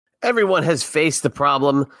Everyone has faced the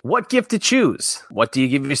problem. What gift to choose? What do you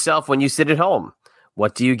give yourself when you sit at home?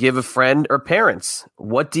 What do you give a friend or parents?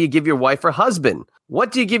 What do you give your wife or husband?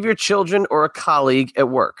 What do you give your children or a colleague at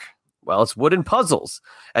work? Well, it's wooden puzzles,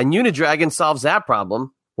 and Unidragon solves that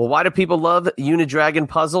problem. Well, why do people love Unidragon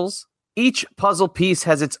puzzles? Each puzzle piece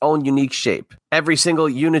has its own unique shape. Every single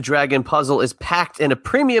Unidragon puzzle is packed in a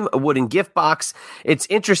premium wooden gift box. It's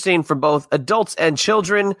interesting for both adults and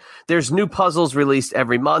children. There's new puzzles released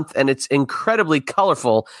every month, and it's incredibly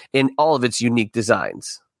colorful in all of its unique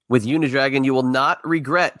designs. With Unidragon, you will not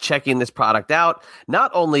regret checking this product out.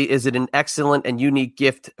 Not only is it an excellent and unique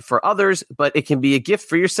gift for others, but it can be a gift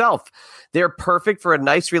for yourself. They're perfect for a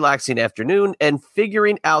nice, relaxing afternoon, and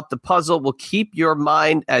figuring out the puzzle will keep your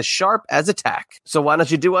mind as sharp as a tack. So why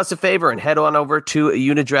don't you do us a favor and head on over to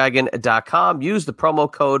unidragon.com, use the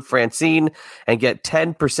promo code Francine, and get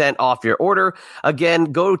 10% off your order.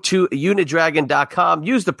 Again, go to unidragon.com,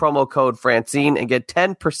 use the promo code Francine, and get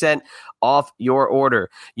 10% off your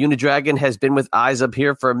order. Unidragon has been with Eyes Up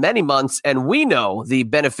Here for many months, and we know the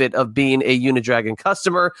benefit of being a Unidragon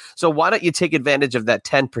customer. So why don't you take advantage of that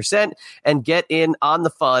 10% and get in on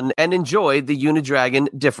the fun and enjoy the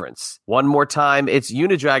Unidragon difference? One more time, it's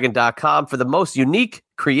unidragon.com for the most unique,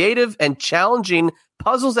 creative, and challenging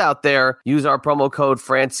puzzles out there. Use our promo code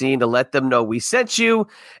Francine to let them know we sent you.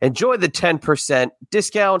 Enjoy the 10%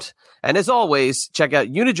 discount. And as always, check out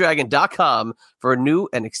unidragon.com for new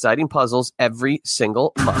and exciting puzzles every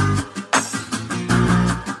single month.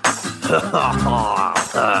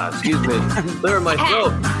 Excuse me. Clearing my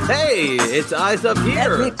throat. Hey, it's Eyes Up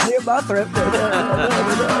Here.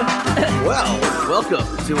 Well,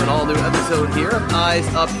 welcome to an all-new episode here of Eyes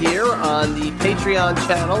Up Here on the Patreon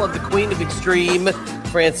channel of the Queen of Extreme,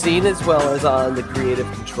 Francine, as well as on the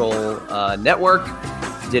Creative Control Network.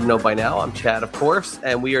 Didn't know by now, I'm Chad, of course,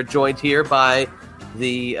 and we are joined here by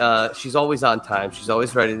the she's always on time, she's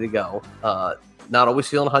always ready to go, not always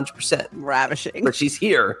feeling 100%, ravishing, but she's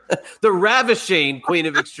here. The ravishing Queen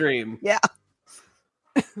of Extreme. Yeah.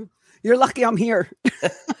 You're lucky I'm here.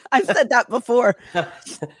 I've said that before.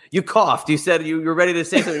 You coughed, you said you were ready to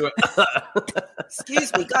say something.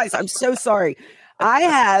 Excuse me, guys, I'm so sorry.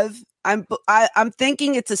 I'm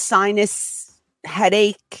thinking it's a sinus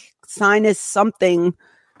headache, sinus something.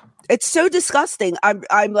 It's so disgusting.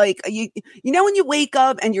 I'm like, you know, when you wake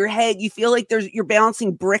up and your head, you feel like you're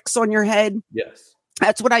bouncing bricks on your head. Yes.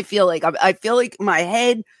 That's what I feel like. I feel like my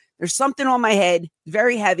head, there's something on my head,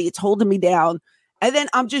 very heavy. It's holding me down. And then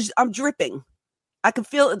I'm dripping. I can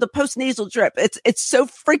feel the postnasal drip. It's so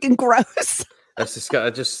freaking gross. That's disgusting.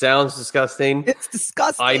 It just sounds disgusting. It's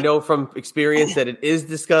disgusting. I know from experience that it is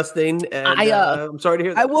disgusting. And I'm sorry to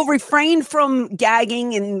hear that. I will refrain from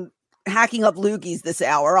gagging and hacking up loogies this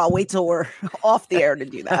hour. I'll wait till we're off the air to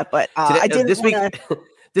do that. But I didn't this week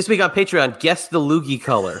on Patreon, guess the loogie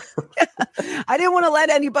color. I didn't want to let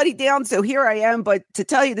anybody down, so here I am. But to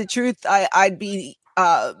tell you the truth, I'd be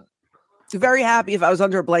very happy if I was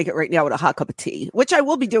under a blanket right now with a hot cup of tea, which I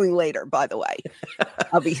will be doing later, by the way.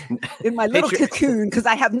 I'll be in my little cocoon because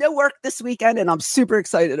I have no work this weekend and I'm super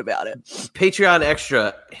excited about it. Patreon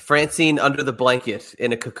extra, Francine under the blanket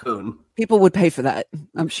in a cocoon. People would pay for that,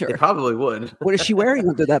 I'm sure. They probably would. What is she wearing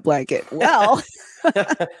under that blanket? Well,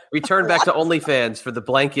 return back to OnlyFans for the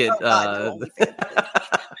blanket.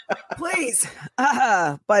 Please.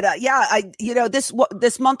 Yeah,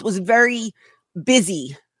 this month was very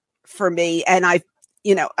busy for me, and I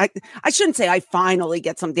shouldn't say I finally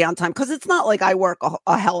get some downtime because it's not like I work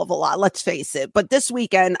a hell of a lot, let's face it. But this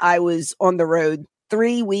weekend I was on the road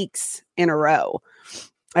 3 weeks in a row,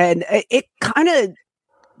 and it kind of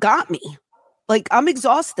got me. Like, I'm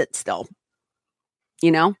exhausted still,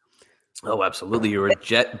 you know. Oh, absolutely. You were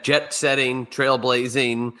jet setting,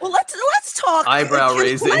 trailblazing. Well, let's talk eyebrow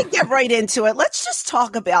raising. Let's get right into it. Let's just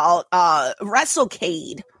talk about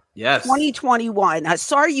WrestleCade. Yes. 2021.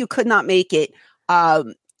 Sorry you could not make it.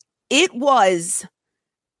 It was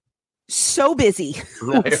so busy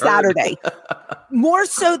on Saturday. More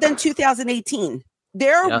so than 2018.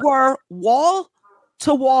 There were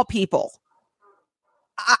wall-to-wall people.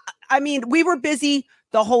 I mean, we were busy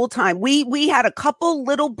the whole time. We had a couple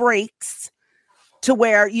little breaks to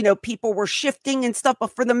where, you know, people were shifting and stuff,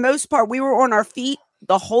 but for the most part, we were on our feet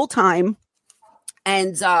the whole time.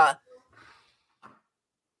 And I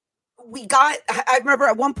remember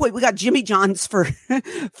at one point we got Jimmy John's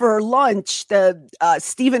for lunch.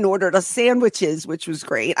 Steven ordered us sandwiches, which was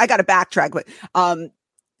great. I got to backtrack, but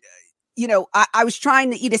I was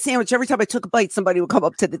trying to eat a sandwich. Every time I took a bite, somebody would come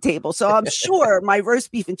up to the table. So I'm sure my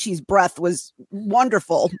roast beef and cheese breath was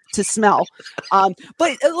wonderful to smell.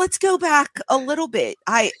 But let's go back a little bit.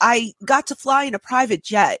 I got to fly in a private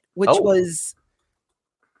jet, which was,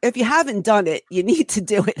 if you haven't done it, you need to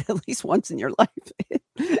do it at least once in your life.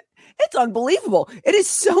 It's unbelievable. It is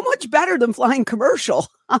so much better than flying commercial.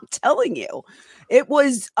 I'm telling you. It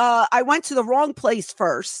was, I went to the wrong place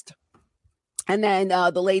first. And then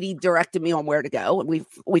the lady directed me on where to go. And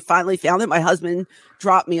we finally found it. My husband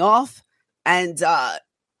dropped me off. And I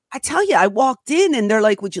tell you, I walked in and they're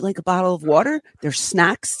like, would you like a bottle of water? There's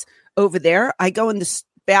snacks over there. I go in the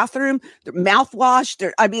bathroom,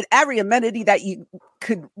 mouthwash. Every amenity that you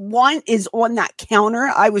could want is on that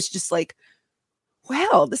counter. I was just like,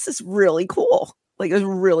 wow, this is really cool. Like, it was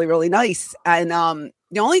really, really nice. And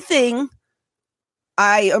the only thing,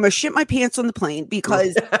 I almost shit my pants on the plane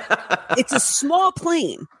because it's a small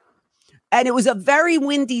plane and it was a very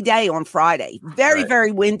windy day on Friday. Very,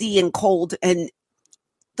 very windy and cold. And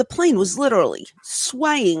the plane was literally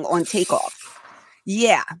swaying on takeoff.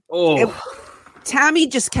 Yeah. Tammy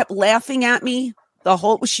just kept laughing at me.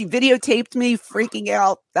 She videotaped me freaking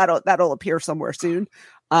out. That'll appear somewhere soon.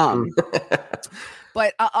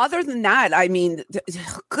 But other than that, I mean,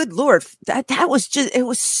 good Lord, that was just, it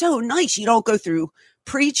was so nice. You don't go through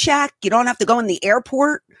pre-check. You don't have to go in the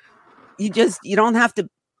airport. You don't have to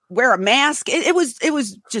wear a mask. It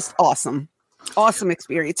was just awesome. Awesome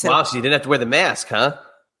experience. Wow. So you didn't have to wear the mask, huh?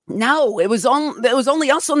 No, it was only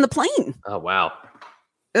us on the plane. Oh, wow.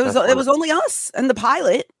 It was only us and the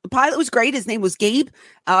pilot. The pilot was great. His name was Gabe.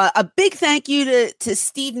 A big thank you to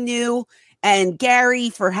Steve New and Gary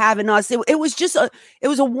for having us. It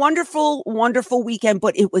was a wonderful, wonderful weekend,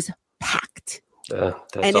 but it was packed.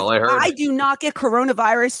 That's all I heard. I do not get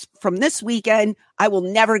coronavirus from this weekend, I will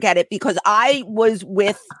never get it because I was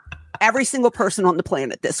with every single person on the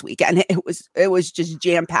planet this weekend. It was just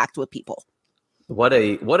jam packed with people. What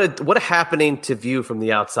a happening to view from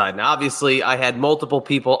the outside. Now, obviously, I had multiple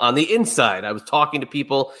people on the inside. I was talking to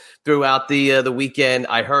people throughout the weekend.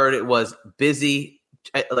 I heard it was busy,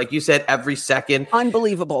 like you said, every second.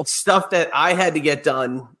 Unbelievable stuff that I had to get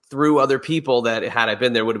done through other people that had I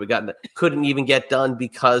been there would have gotten couldn't even get done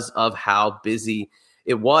because of how busy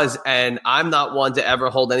it was. And I'm not one to ever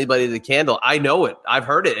hold anybody to the candle. I know it. I've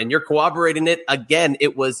heard it. And you're corroborating it again.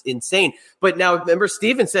 It was insane. But now remember,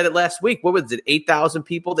 Steven said it last week. What was it? 8,000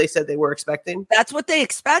 people they said they were expecting? That's what they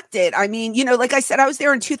expected. I mean, like I said, I was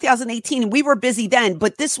there in 2018 and we were busy then,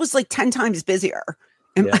 but this was like 10 times busier.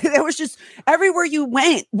 And there was just everywhere you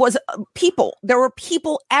went was people. There were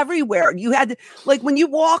people everywhere. You had like when you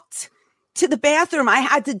walked to the bathroom, I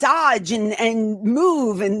had to dodge and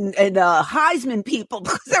move and Heisman people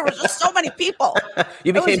because there were just so many people.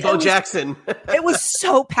 You became Bo Jackson. It was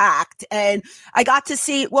so packed. And I got to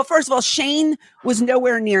see, well, first of all, Shane was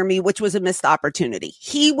nowhere near me, which was a missed opportunity.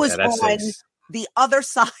 He was on the other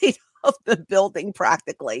side of the building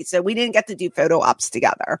practically. So we didn't get to do photo ops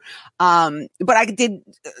together. But I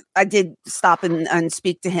did stop and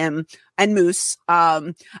speak to him and Moose.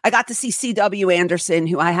 I got to see CW Anderson,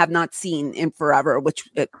 who I have not seen in forever, which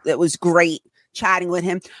it was great chatting with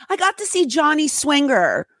him. I got to see Johnny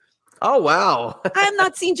Swinger. Oh, wow. I have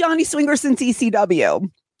not seen Johnny Swinger since ECW.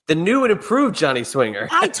 The new and improved Johnny Swinger.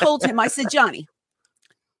 I told him, I said, Johnny,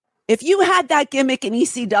 if you had that gimmick in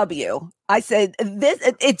ECW, I said,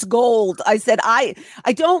 it's gold. I said, I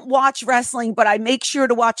don't watch wrestling, but I make sure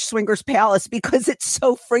to watch Swingers Palace because it's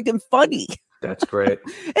so friggin' funny. That's great.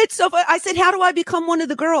 It's so fun. I said, how do I become one of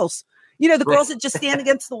the girls? The girls that just stand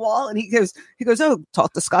against the wall. And he goes, oh,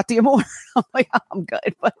 talk to Scott D'Amore. I'm like, I'm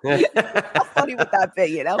good. But how funny would that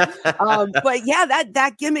be, But yeah,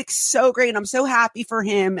 that gimmick's so great. I'm so happy for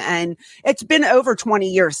him. And it's been over 20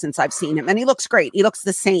 years since I've seen him. And he looks great. He looks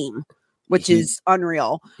the same, which is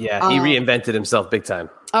unreal. Yeah, he reinvented himself big time.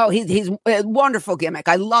 Oh, he's a wonderful gimmick.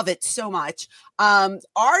 I love it so much.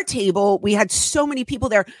 Our table, we had so many people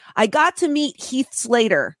there. I got to meet Heath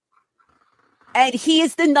Slater. And he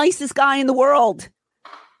is the nicest guy in the world.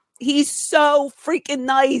 He's so freaking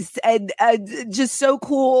nice and just so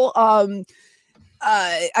cool. I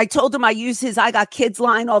told him I use his I got kids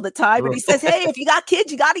line all the time. And he says, hey, if you got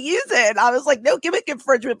kids, you got to use it. And I was like, no gimmick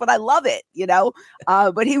infringement, but I love it,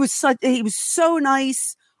 But he was so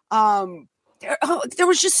nice. There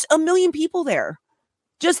was just a million people there.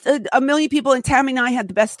 Just a million people, and Tammy and I had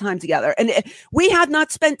the best time together. And we had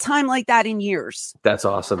not spent time like that in years. That's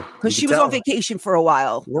awesome. Because she was on vacation for a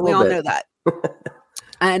while. We all know that.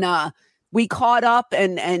 And we caught up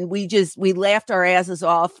and we laughed our asses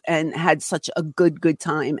off and had such a good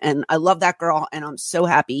time. And I love that girl. And I'm so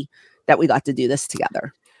happy that we got to do this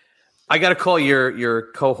together. I got to call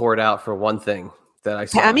your cohort out for one thing that I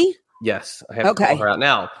saw. Tammy? Yes, I have to call her out.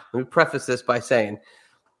 Now, let me preface this by saying,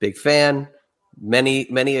 big fan, many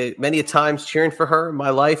a times cheering for her in my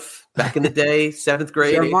life back in the day, 7th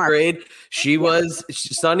grade, 8th grade.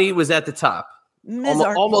 Sunny was at the top,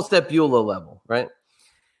 almost at Beulah level, right?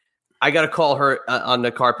 I got to call her on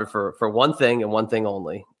the carpet for one thing and one thing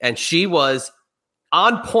only. And she was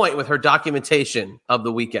on point with her documentation of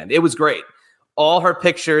the weekend. It was great. All her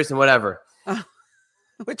pictures and whatever.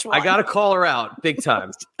 Which one? I got to call her out big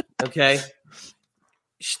time. Okay.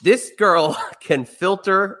 This girl can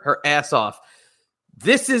filter her ass off.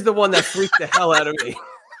 This is the one that freaked the hell out of me.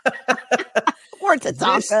 Poor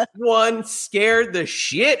Tatanka. This one scared the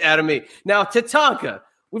shit out of me. Now, Tatanka,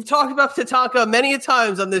 we've talked about Tatanka many a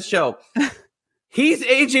times on this show. He's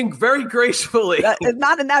aging very gracefully.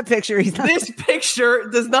 Not in that picture. This picture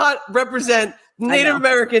does not represent Native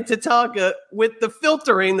American Tatanka with the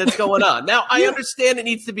filtering that's going on. Now, I understand it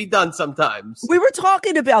needs to be done sometimes. We were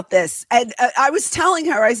talking about this, and I was telling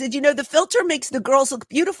her, I said, the filter makes the girls look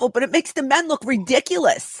beautiful, but it makes the men look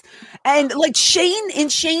ridiculous. And like in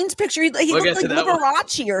Shane's picture, he looked like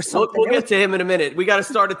Liberace or something. We'll get to him in a minute. We got to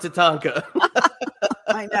start at Tatanka.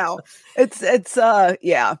 I know. It's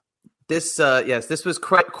yeah. This was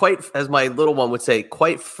quite, as my little one would say,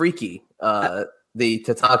 quite freaky. The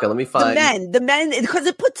Tatanka. Let me find the men, because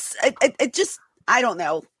it just, I don't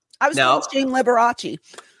know. I was calling Shane Liberace.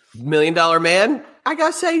 $1 Million Man. I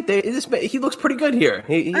gotta say, he looks pretty good here.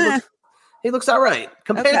 He looks all right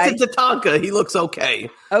compared to Tatanka. He looks okay.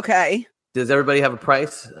 Okay. Does everybody have a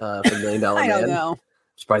price for $1 Million Man? I don't know.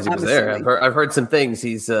 Surprised he was there. I've heard some things.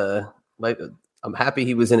 He's I'm happy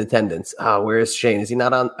he was in attendance. Where is Shane? Is he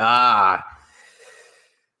not on?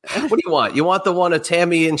 What do you want? You want the one of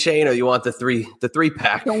Tammy and Shane, or you want the three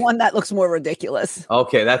pack? The one that looks more ridiculous.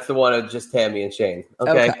 Okay, that's the one of just Tammy and Shane.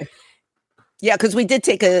 Okay. Yeah, because we did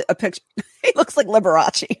take a picture. He looks like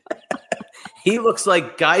Liberace. He looks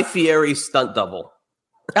like Guy Fieri's stunt double.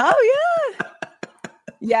 Oh yeah,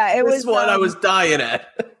 yeah. It was what I was dying at.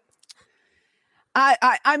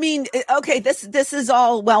 I mean, okay, this is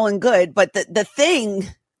all well and good, but the thing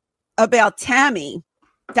about Tammy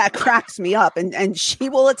that cracks me up, and she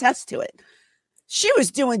will attest to it. She was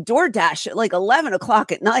doing DoorDash at like 11 o'clock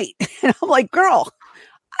at night. And I'm like, girl,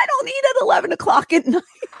 I don't eat at 11 o'clock at night.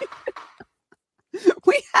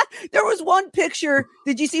 There was one picture.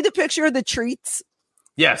 Did you see the picture of the treats?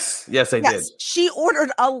 Yes, I did. She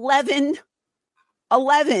ordered 11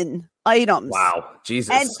 items. Wow,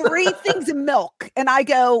 Jesus. And 3 things of milk. And I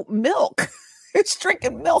go, milk? It's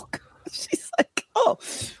drinking milk. She's like, oh,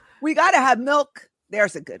 we got to have milk.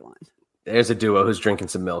 There's a good one. There's a duo who's drinking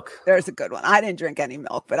some milk. There's a good one. I didn't drink any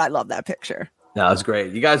milk, but I love that picture. No, it's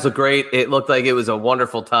great. You guys look great. It looked like it was a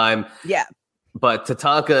wonderful time. Yeah. But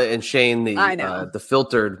Tatanka and Shane, the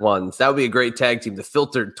filtered ones, that would be a great tag team. The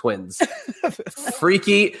filtered twins.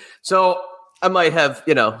 Freaky. So I might have,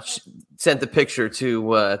 sent the picture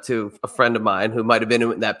to a friend of mine who might have been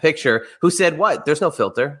in that picture, who said, what? There's no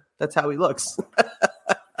filter. That's how he looks.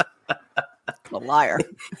 A liar.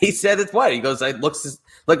 He said it's what? He goes, it looks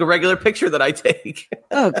like a regular picture that I take.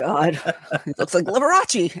 Oh, God. It looks like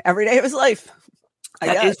Liberace every day of his life.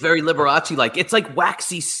 That is very Liberace-like. It's like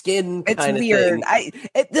waxy skin kind of weird. thing.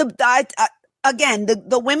 Again,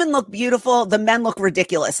 the women look beautiful. The men look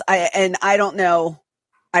ridiculous. I don't know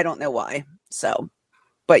why. So,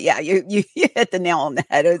 but yeah, you hit the nail on the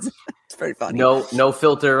head. It's pretty funny. No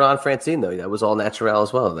filter on Francine though. That was all natural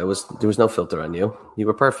as well. There was no filter on you. You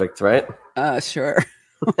were perfect, right? Sure.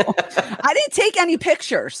 I didn't take any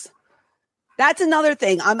pictures. That's another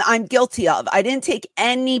thing I'm guilty of. I didn't take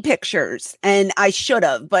any pictures, and I should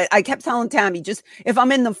have, but I kept telling Tammy, just if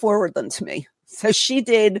I'm in them, forward them to me. So she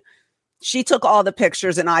did. She took all the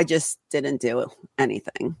pictures, and I just didn't do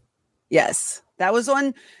anything. Yes, that was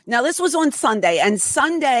on. Now this was on Sunday, and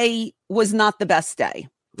Sunday was not the best day.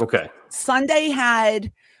 Okay. Sunday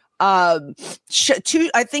had I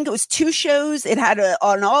think it was 2 shows. It had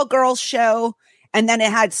an all-girls show, and then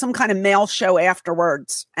it had some kind of male show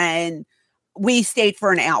afterwards, and we stayed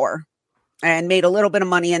for an hour and made a little bit of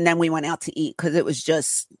money, and then we went out to eat because it was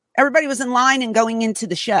just everybody was in line and going into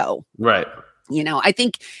the show. Right. I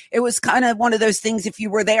think it was kind of one of those things. If you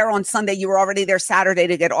were there on Sunday, you were already there Saturday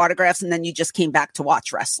to get autographs, and then you just came back to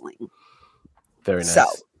watch wrestling. Very nice. So,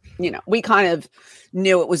 we kind of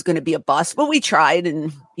knew it was going to be a bust, but we tried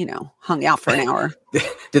and, hung out for an hour.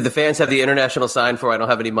 Did the fans have the international sign for I don't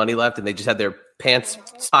have any money left, and they just had their pants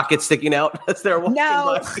sockets sticking out as they're walking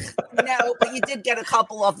by? No, but you did get a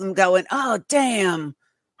couple of them going, oh, damn.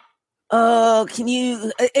 Oh, can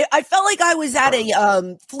you? I felt like I was at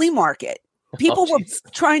a flea market. People were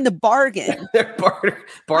trying to bargain. They're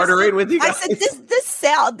bartering with you guys. I said, this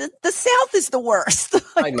South, the South is the worst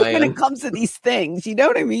when it comes to these things. You know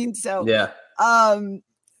what I mean? So, yeah.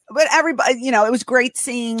 But everybody, it was great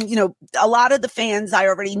seeing, a lot of the fans I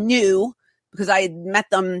already knew because I had met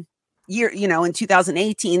them in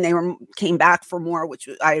 2018. They came back for more, which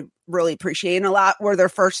I really appreciate. And a lot were their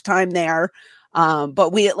first time there.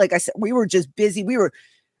 But like I said, we were just busy. We were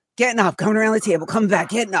getting up, going around the table, coming back,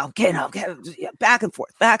 getting up, back and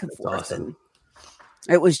forth. Awesome.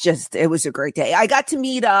 And it was a great day. I got to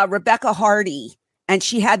meet Rebecca Hardy, and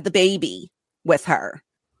she had the baby with her,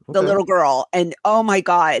 the little girl. And oh my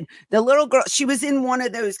God, the little girl, she was in one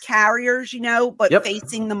of those carriers, but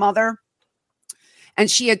facing the mother.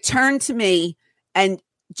 And she had turned to me and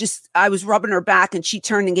I was rubbing her back, and she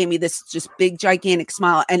turned and gave me this just big, gigantic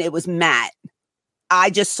smile. And it was Matt. I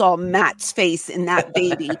just saw Matt's face in that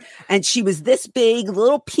baby, and she was this big,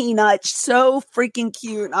 little peanut, so freaking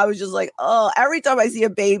cute. And I was just like, oh, every time I see a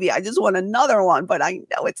baby, I just want another one, but I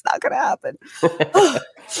know it's not going to happen.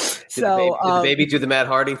 Did the baby do the Matt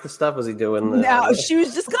Hardy stuff? Was he doing No, she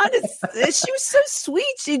was just she was so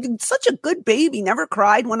sweet. She was such a good baby. Never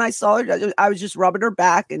cried when I saw her. I was just rubbing her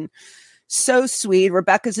back, and so sweet.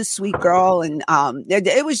 Rebecca's a sweet girl, and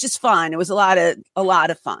it was just fun. It was a lot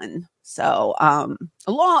of fun. So a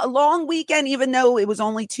long weekend, even though it was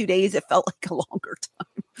only 2 days, it felt like a longer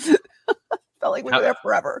time. Felt like we were there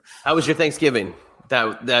forever. How was your Thanksgiving?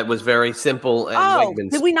 That was very simple.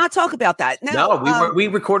 And did we not talk about that? No, we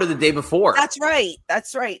recorded the day before. That's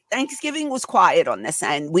right. Thanksgiving was quiet on this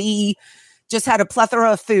end. We just had a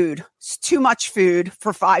plethora of food. It's too much food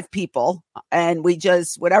for 5 people. And we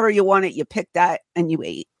just, whatever you wanted, you picked that and you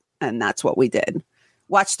ate. And that's what we did.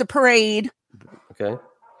 Watched the parade. Okay.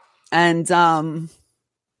 And,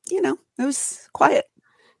 it was quiet.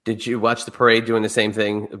 Did you watch the parade doing the same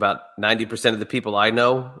thing about 90% of the people I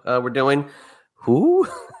know were doing? Who?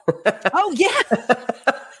 Oh, yeah.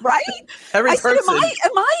 Right? Every person.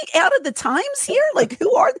 Am I out of the times here? Like,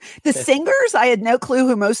 who are the singers? I had no clue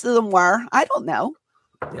who most of them were. I don't know.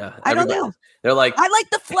 Yeah. I don't know. They're like, I like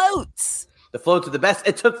the floats. The floats are the best.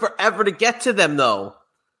 It took forever to get to them, though.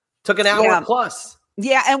 Took an hour plus.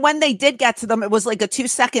 Yeah, and when they did get to them, it was like a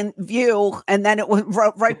 2-second view, and then it went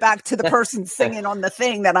right back to the person singing on the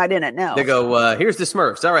thing that I didn't know. They go, here's the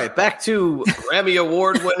Smurfs. All right, back to Grammy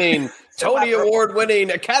Award-winning, Tony Award-winning,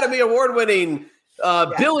 Academy Award-winning,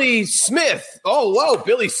 Billy Smith. Oh, whoa,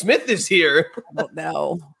 Billy Smith is here. Oh,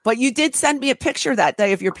 no. But you did send me a picture that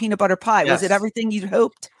day of your peanut butter pie. Yes. Was it everything you'd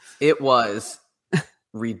hoped? It was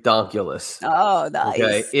redonkulous. Oh, nice.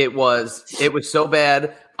 Okay, it was so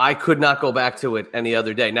bad. I could not go back to it any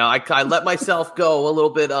other day. Now, I let myself go a little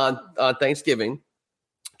bit on Thanksgiving.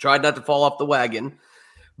 Tried not to fall off the wagon.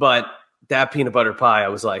 But that peanut butter pie, I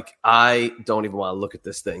was like, I don't even want to look at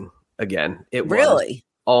this thing again. Really?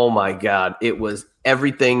 Oh, my God. It was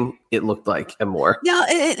everything it looked like and more. Now,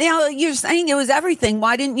 you're saying it was everything.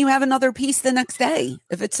 Why didn't you have another piece the next day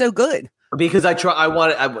if it's so good? Because I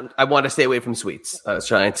want to stay away from sweets. I was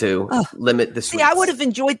trying to limit the sweets. See, I would have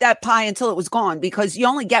enjoyed that pie until it was gone because you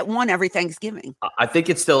only get one every Thanksgiving. I think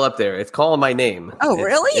it's still up there. It's calling my name. Oh,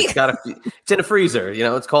 really? It's in a freezer.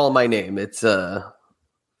 It's calling my name. It's hey,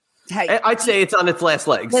 I'd say it's on its last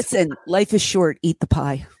legs. Listen, life is short. Eat the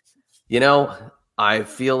pie. I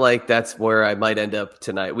feel like that's where I might end up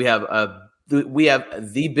tonight. We have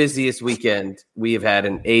the busiest weekend we have had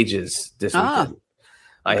in ages this weekend.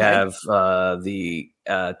 I have the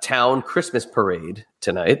town Christmas parade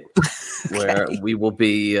tonight, where we will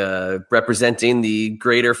be representing the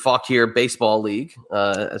Greater Fauquier Baseball League.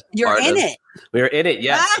 You're in it. We're in it.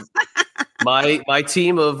 Yes, my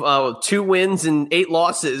team of 2 wins and 8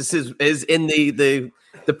 losses is in the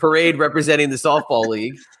parade representing the softball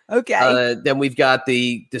league. Okay. Then we've got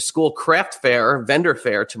the school craft fair, vendor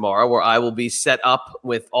fair tomorrow, where I will be set up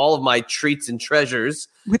with all of my treats and treasures.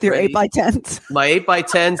 With your 8x10s. My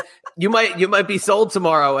 8x10s. You might be sold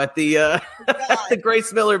tomorrow at the the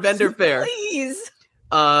Grace Miller vendor fair. Please.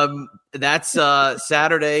 That's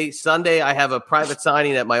Saturday. Sunday, I have a private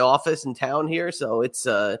signing at my office in town here. So it's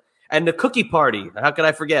and the cookie party. How can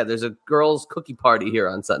I forget? There's a girls' cookie party here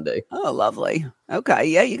on Sunday. Oh, lovely. Okay.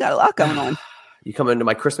 Yeah, you got a lot going on. You coming to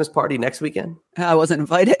my Christmas party next weekend? I wasn't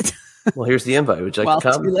invited. Well, here's the invite. Would you like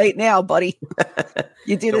to come? It's too late now, buddy.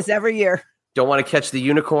 You do this every year. Don't want to catch the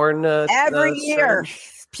unicorn? Every year,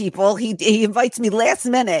 people. He invites me last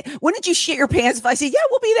minute. Wouldn't you shit your pants if I said, yeah,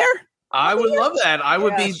 we'll be there? I would love that.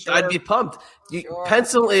 I'd be pumped.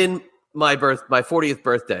 Pencil in my 40th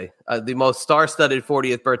birthday, the most star-studded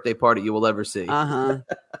 40th birthday party you will ever see.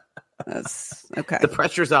 That's okay. The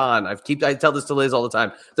pressure's on. I tell this to Liz all the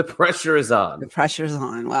time. The pressure is on. The pressure's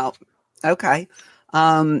on. Well, okay.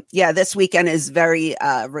 Yeah, this weekend is very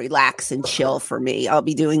relax and chill for me. I'll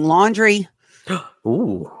be doing laundry.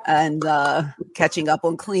 Ooh. And catching up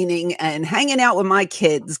on cleaning and hanging out with my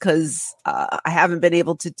kids because I haven't been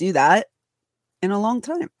able to do that in a long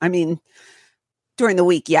time. I mean, during the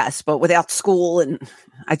week, yes, but without school, and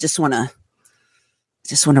I just want to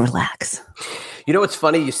relax. You know what's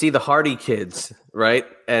funny? You see the Hardy kids, right?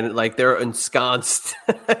 And like they're ensconced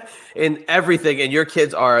in everything, and your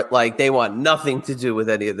kids are like they want nothing to do with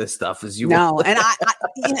any of this stuff. As you know, and I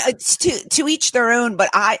it's to each their own. But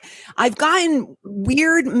I've gotten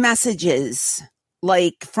weird messages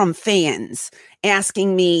like from fans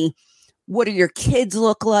asking me, "What do your kids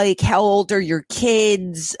look like? How old are your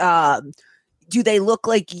kids? Do they look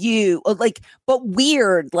like you?" Like, but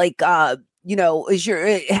weird, like.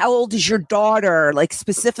 How old is your daughter? Like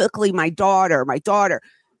specifically my daughter.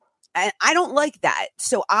 And I don't like that.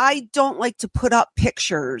 So I don't like to put up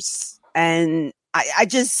pictures. And I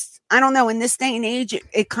don't know. In this day and age,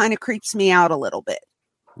 it kind of creeps me out a little bit.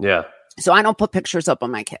 Yeah. So I don't put pictures up on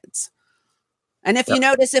my kids. And if you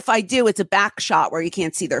notice, if I do, it's a back shot where you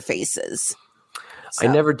can't see their faces. So.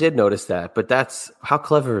 I never did notice that, but that's how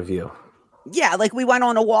clever of you. Yeah, like we went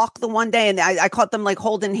on a walk the one day and I caught them like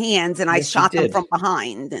holding hands and I shot them from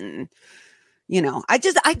behind. And, I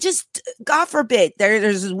just, God forbid,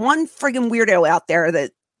 there's one friggin' weirdo out there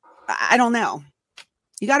that I don't know.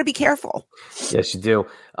 You got to be careful. Yes, you do.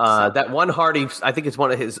 That one Hardy, I think it's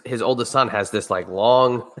one of his oldest son has this like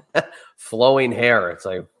long flowing hair. It's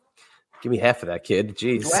like, give me half of that, kid.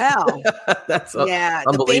 Jeez. Wow. That's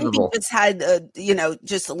unbelievable. The baby just had,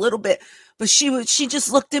 just a little bit. But she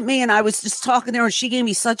just looked at me and I was just talking to her and she gave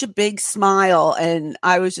me such a big smile. And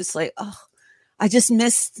I was just like, oh, I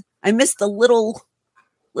missed the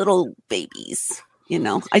little babies,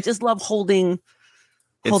 I just love holding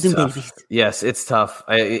babies. Yes, it's tough.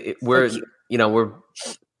 We're the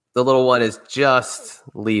little one is just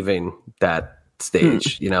leaving that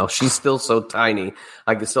stage. She's still so tiny.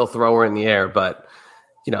 I can still throw her in the air, but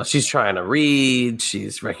she's trying to read.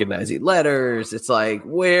 She's recognizing letters. It's like,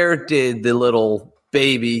 where did the little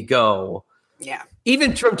baby go? Yeah.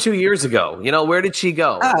 Even from 2 years ago, where did she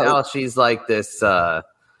go? Oh. Now she's like this, like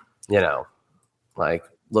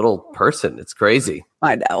little person. It's crazy.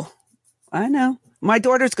 I know. My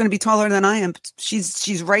daughter's going to be taller than I am.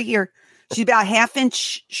 She's right here. She's about a half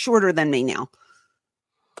inch shorter than me now.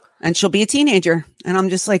 And she'll be a teenager. And I'm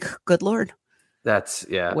just like, good Lord. That's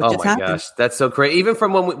yeah. What oh my gosh, that's so crazy. Even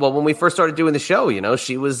from when we first started doing the show,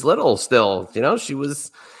 she was little still. She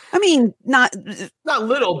was. I mean, not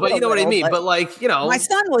little, but you know what I mean. But like, my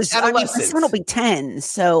son was. I mean, my son will be 10,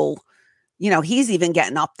 so he's even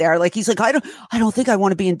getting up there. Like he's like, I don't think I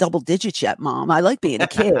want to be in double digits yet, Mom. I like being a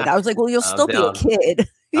kid. I was like, well, you'll still be a kid.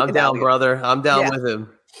 I'm down, brother. I'm down with him.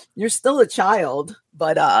 You're still a child,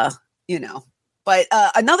 but But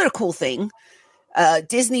another cool thing.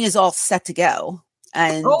 Disney is all set to go.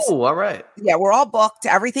 And all right. Yeah, we're all booked.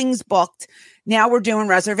 Everything's booked. Now we're doing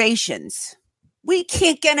reservations. We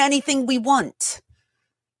can't get anything we want.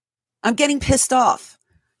 I'm getting pissed off.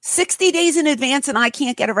 60 days in advance and I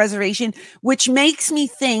can't get a reservation, which makes me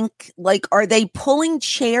think, like, are they pulling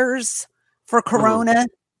chairs for Corona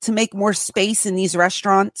to make more space in these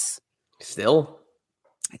restaurants? Still?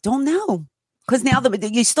 I don't know. Because now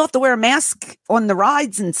you still have to wear a mask on the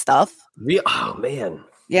rides and stuff. Oh, man.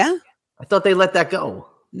 Yeah? I thought they let that go.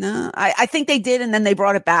 No, I think they did, and then they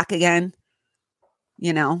brought it back again.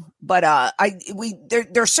 But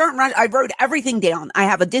there's certain. I wrote everything down. I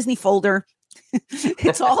have a Disney folder.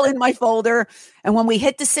 It's all in my folder. And when we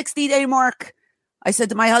hit the 60-day mark, I said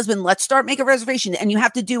to my husband, let's start making a reservation. And you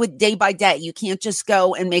have to do it day by day. You can't just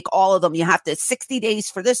go and make all of them. You have to 60 days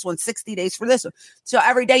for this one, 60 days for this one. So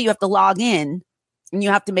every day you have to log in and you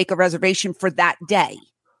have to make a reservation for that day.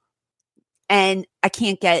 And I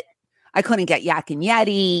couldn't get Yak and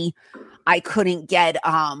Yeti. I couldn't get,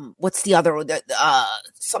 what's the other,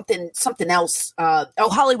 something else.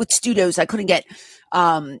 Hollywood Studios. I couldn't get,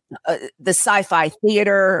 the Sci-Fi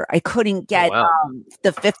Theater. I couldn't get,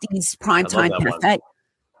 the 50s Primetime Cafe.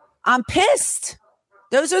 I'm pissed.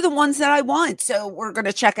 Those are the ones that I want. So we're going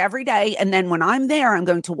to check every day. And then when I'm there, I'm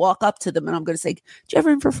going to walk up to them and I'm going to say, do you have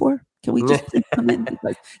room for 4? Can we just come in?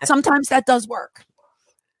 Because sometimes that does work.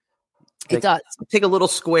 It does. Take a little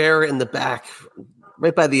square in the back,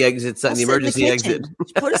 right by the exits on the emergency exit.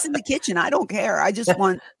 Put us in the kitchen. I don't care. I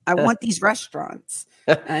want these restaurants.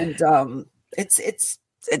 And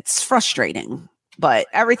it's frustrating, but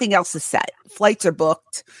everything else is set. Flights are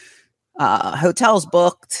booked, hotels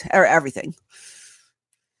booked, or everything.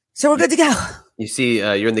 So we're good to go. You see,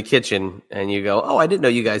 you're in the kitchen and you go, oh, I didn't know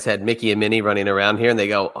you guys had Mickey and Minnie running around here. And they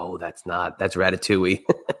go, oh, that's Ratatouille.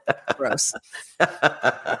 Gross.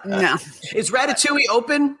 No. Is Ratatouille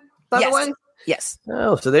open, by the way? Yes.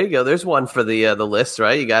 Oh, so there you go. There's one for the list,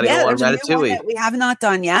 right? You got to go on Ratatouille. That we have not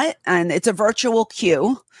done yet. And it's a virtual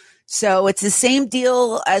queue. So it's the same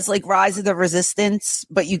deal as like Rise of the Resistance,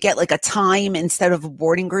 but you get like a time instead of a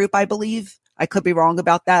boarding group, I believe. I could be wrong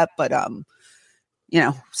about that, but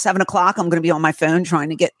 7 o'clock, I'm going to be on my phone trying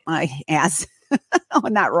to get my ass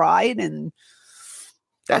on that ride. And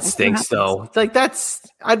that stinks though. Like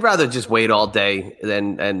I'd rather just wait all day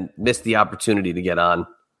and miss the opportunity to get on.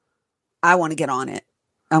 I want to get on it.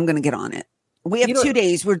 I'm going to get on it. We have 2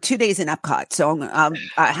 days. We're 2 days in Epcot. So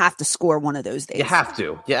I have to score one of those days. You have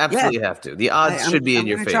to. You absolutely have to. The odds should be in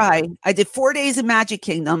your favor. Try. I did 4 days in Magic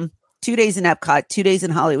Kingdom, 2 days in Epcot, 2 days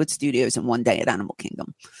in Hollywood Studios, and 1 day at Animal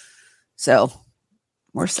Kingdom. So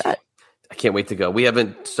we're set. I can't wait to go. We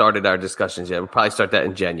haven't started our discussions yet. We'll probably start that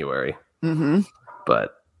in January. Mm-hmm.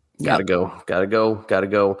 But gotta go.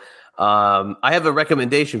 I have a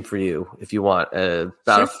recommendation for you if you want.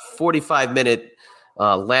 About a 45-minute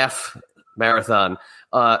laugh marathon.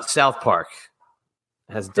 South Park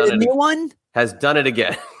has done the new one. Has done it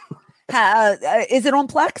again. Is it on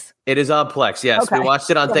Plex? It is on Plex. Yes, okay. We watched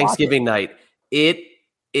it on Thanksgiving night. It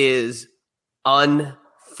is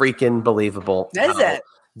unfreaking believable. Is it?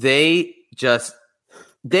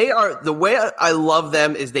 They are, the way I love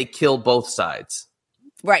them is they kill both sides.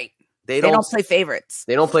 Right. They don't play favorites.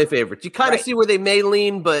 They don't play favorites. You kind of see where they may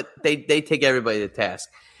lean, but they take everybody to task.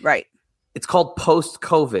 Right. It's called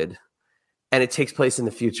Post-COVID, and it takes place in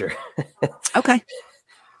the future. Okay.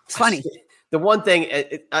 It's funny. The one thing,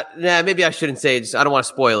 maybe I shouldn't say it. I don't want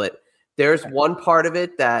to spoil it. There's one part of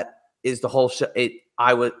it that is the whole show.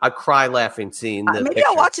 I cry laughing seeing the maybe picture.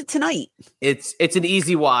 I'll watch it tonight. It's an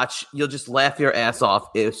easy watch. You'll just laugh your ass off.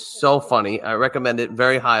 It's so funny. I recommend it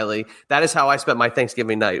very highly. That is how I spent my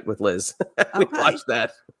Thanksgiving night with Liz. We watched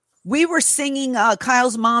that. We were singing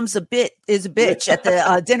Kyle's mom's a bitch at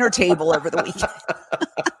the dinner table over the weekend.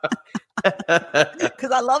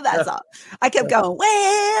 Because I love that song. I kept going,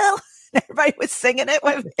 well, everybody was singing it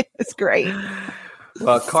with me. It's great.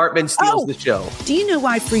 Well, Cartman steals the show. Do you know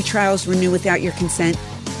why free trials renew without your consent?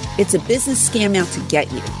 It's a business scam out to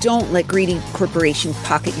get you. Don't let greedy corporations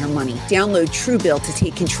pocket your money. Download Truebill to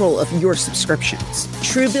take control of your subscriptions.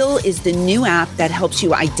 Truebill is the new app that helps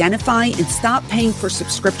you identify and stop paying for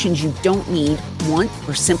subscriptions you don't need, want,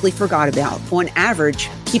 or simply forgot about. On average,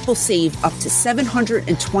 people save up to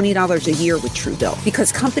 $720 a year with Truebill.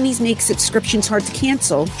 Because companies make subscriptions hard to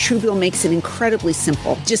cancel, Truebill makes it incredibly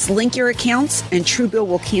simple. Just link your accounts and Truebill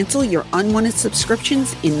will cancel your unwanted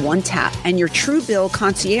subscriptions in one tap. And your Truebill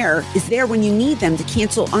concierge is there when you need them to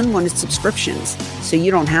cancel unwanted subscriptions, so you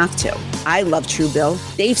don't have to. I love Truebill.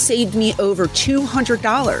 They've saved me over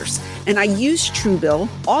 $200, and I use Truebill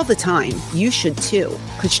all the time. You should too,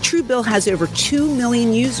 because Truebill has over 2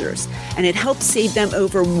 million users, and it helps save them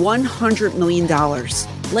over $100 million.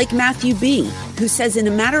 Like Matthew B., who says, in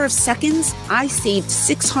a matter of seconds, I saved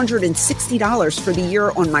 $660 for the year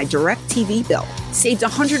on my DirecTV bill, saved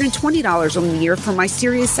 $120 on the year for my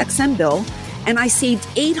SiriusXM bill, and I saved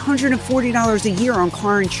 $840 a year on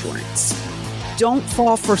car insurance. Don't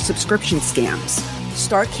fall for subscription scams.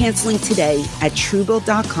 Start canceling today at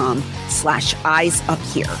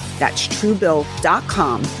Truebill.com/eyesuphere. That's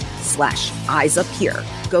Truebill.com/eyesuphere.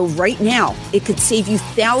 Go right now. It could save you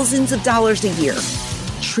thousands of dollars a year.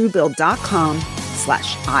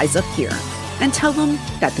 Truebill.com/eyesuphere. And tell them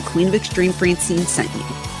that the Queen of Extreme Francine sent you.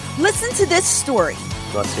 Listen to this story.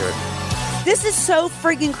 Let's hear it. This is so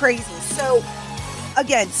friggin' crazy. So,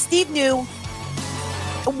 again, Steve New,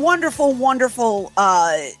 a wonderful, wonderful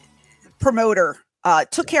promoter,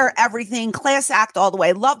 took care of everything, class act all the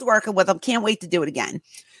way. Loved working with him. Can't wait to do it again.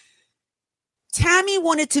 Tammy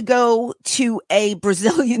wanted to go to a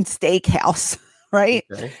Brazilian steakhouse, right?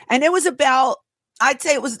 Okay. And it was about, I'd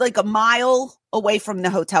say it was like a mile away from the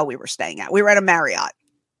hotel we were staying at. We were at a Marriott.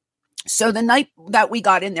 So the night that we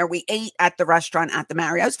got in there, we ate at the restaurant at the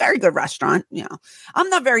Marriott. It was a very good restaurant. You know, I'm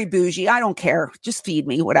not very bougie. I don't care. Just feed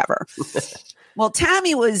me, whatever. Well,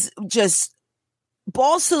 Tammy was just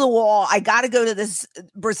balls to the wall. I got to go to this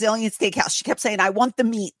Brazilian steakhouse. She kept saying, I want the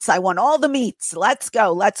meats. I want all the meats. Let's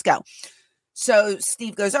go. Let's go. So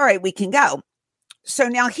Steve goes, all right, we can go. So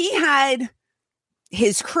now he had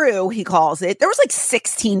his crew, he calls it. There was like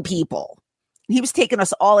 16 people. He was taking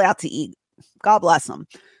us all out to eat. God bless him.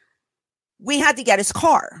 We had to get his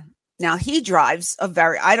car. Now he drives a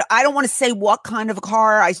very, I don't want to say what kind of a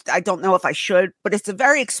car. I don't know if I should, but it's a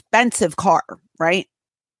very expensive car, right?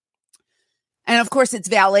 And of course, it's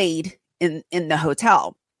valeted in the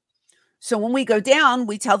hotel. So when we go down,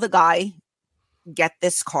 we tell the guy, get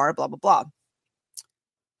this car, blah, blah, blah.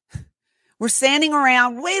 We're standing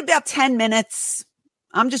around, wait about 10 minutes.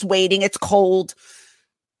 I'm just waiting. It's cold.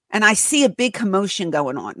 And I see a big commotion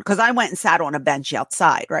going on because I went and sat on a bench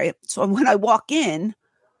outside, right? So when I walk in,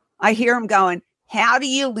 I hear him going, how do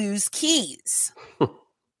you lose keys?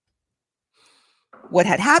 What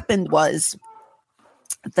had happened was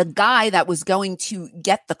the guy that was going to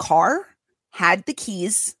get the car had the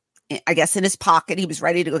keys, I guess, in his pocket. He was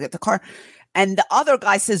ready to go get the car. And the other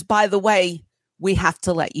guy says, by the way, we have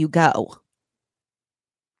to let you go.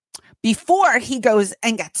 Before he goes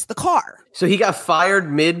and gets the car. So he got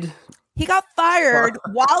fired mid? He got fired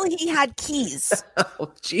while he had keys.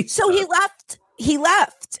 Oh, geez. So he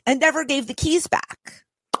left and never gave the keys back.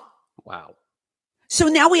 Wow. So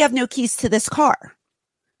now we have no keys to this car.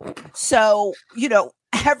 So,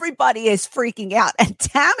 everybody is freaking out. And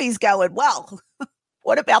Tammy's going, well,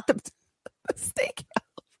 what about the steakhouse?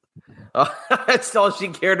 Oh, that's all she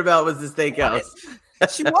cared about was the steakhouse.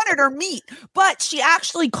 She wanted her meat, but she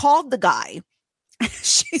actually called the guy.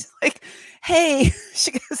 She's like, hey,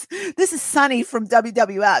 she goes, this is Sunny from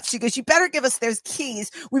WWF. She goes, you better give us those keys.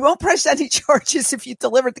 We won't press any charges if you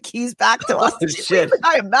deliver the keys back to us. Oh, shit.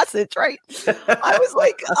 I a message, right? I was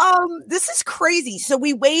like, this is crazy. So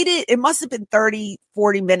we waited. It must have been 30,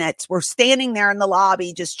 40 minutes. We're standing there in the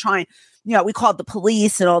lobby just trying, we called the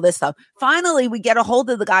police and all this stuff. Finally, we get a hold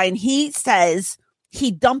of the guy and he says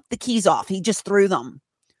he dumped the keys off. He just threw them.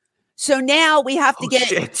 So now we have to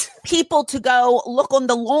get people to go look on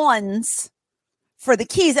the lawns for the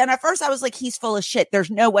keys. And at first I was like, he's full of shit. There's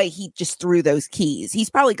no way he just threw those keys. He's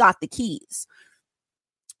probably got the keys.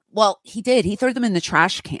 Well, he did. He threw them in the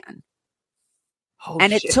trash can.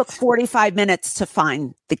 It took 45 minutes to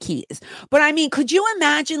find the keys. But I mean, could you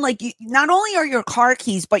imagine, like, not only are your car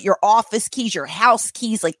keys, but your office keys, your house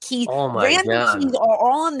keys, like random keys are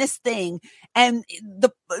all on this thing. And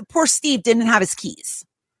the poor Steve didn't have his keys.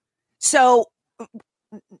 So,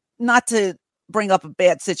 not to bring up a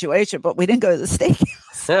bad situation, but we didn't go to the steakhouse.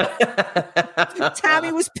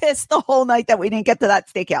 Tammy was pissed the whole night that we didn't get to that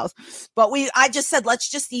steakhouse. But I just said, let's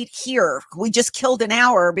just eat here. We just killed an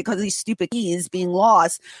hour because of these stupid keys being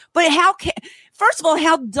lost. But first of all,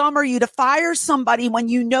 how dumb are you to fire somebody when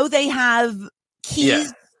you know they have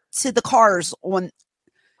keys to the cars on?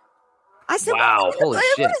 I said, wow, holy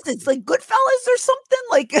shit. What is this? Like Goodfellas or something?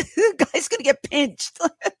 Like, the guy's going to get pinched.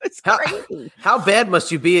 It's crazy. How bad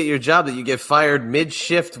must you be at your job that you get fired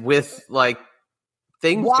mid-shift with, like,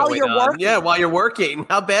 things while going you're on? Working. Yeah, while you're working.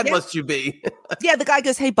 How bad must you be? Yeah, the guy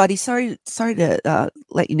goes, hey, buddy, sorry to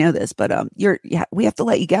let you know this, but we have to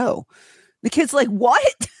let you go. The kid's like,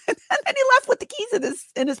 what? And then he left with the keys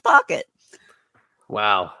in his pocket.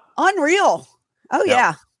 Wow. Unreal. Oh,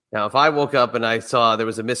 yeah. Now, if I woke up and I saw there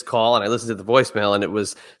was a missed call and I listened to the voicemail and it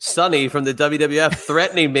was Sonny from the WWF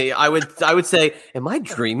threatening me, I would say, am I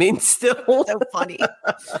dreaming still? So funny. I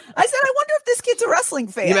said, I wonder if this kid's a wrestling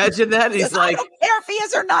fan. You imagine that? He's like, I don't care if he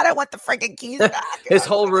is or not. I want the freaking keys back. His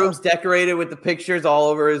whole room's decorated with the pictures all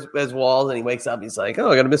over his walls. And he wakes up. He's like,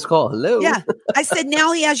 oh, I got a missed call. Hello. Yeah. I said,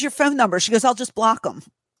 now he has your phone number. She goes, I'll just block him.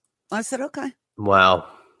 I said, okay. Wow.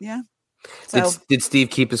 Yeah. So, did Steve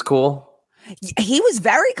keep his cool? He was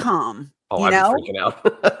very calm. Oh, I'm freaking out.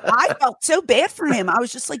 I felt so bad for him. I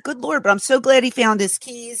was just like, good Lord, but I'm so glad he found his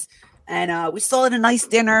keys. And we still had a nice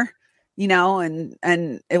dinner, and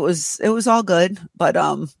it was all good. But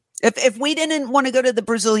if we didn't want to go to the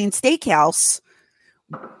Brazilian steakhouse,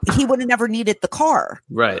 he would have never needed the car.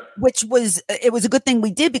 Right. It was a good thing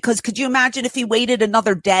we did, because could you imagine if he waited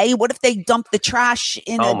another day? What if they dumped the trash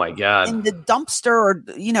in my God, in the dumpster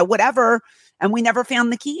or whatever, and we never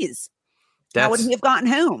found the keys? How would he have gotten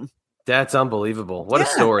home? That's unbelievable. What a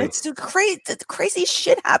story. It's crazy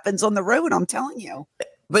shit happens on the road, I'm telling you.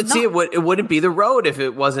 But see, it wouldn't be the road if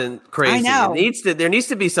it wasn't crazy. I know. There needs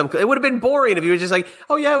to be some. It would have been boring if you were just like,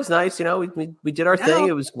 oh yeah, it was nice. We did our thing.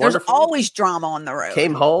 It was wonderful. There's always drama on the road.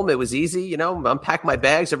 Came home. It was easy. Unpacked my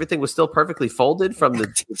bags. Everything was still perfectly folded from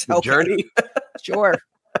the journey. Sure.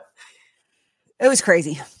 It was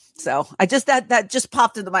crazy. So I just that just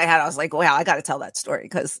popped into my head. I was like, wow, I got to tell that story,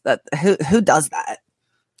 because who does that?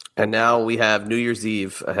 And now we have New Year's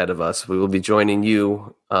Eve ahead of us. We will be joining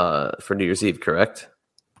you for New Year's Eve, correct?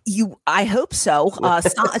 I hope so.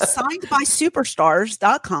 Signed by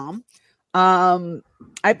superstars.com.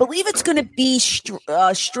 I believe it's going to be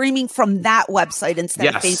streaming from that website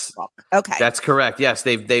instead of Facebook. Okay. That's correct. Yes.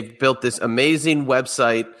 They've built this amazing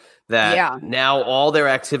website that now all their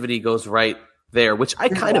activity goes right there, which I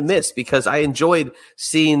kind of miss, because I enjoyed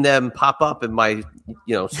seeing them pop up in my,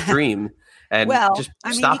 stream. and just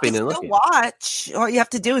stopping and looking. Watch. All you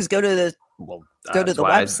have to do is go to the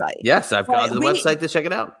website. Yes, I've gone to the website to check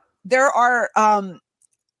it out. There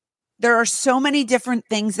are so many different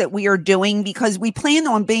things that we are doing because we plan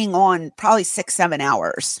on being on probably 6-7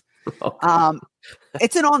 hours.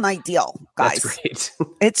 It's an all-night deal, guys. That's great.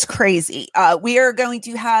 It's crazy. We are going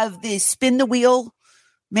to have the spin the wheel,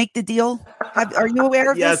 make the deal. Are you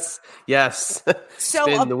aware of this? Yes. So,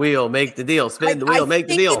 spin the wheel, make the deal. Spin the wheel, make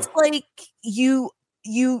the deal. It's like you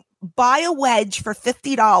buy a wedge for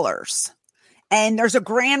 $50 and there's a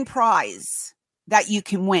grand prize that you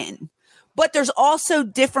can win. But there's also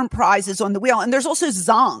different prizes on the wheel, and there's also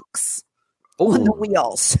zonks on the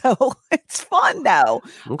wheel. So it's fun, though.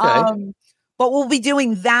 Okay. But we'll be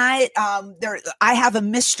doing that. I have a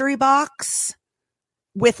mystery box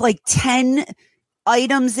with like 10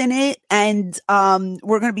 items in it, and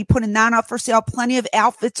we're going to be putting that up for sale. Plenty of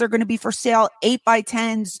outfits are going to be for sale.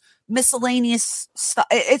 8x10s, miscellaneous stuff.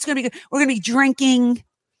 It's going to be good. We're going to be drinking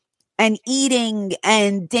and eating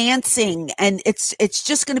and dancing, and it's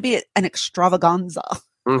just going to be an extravaganza,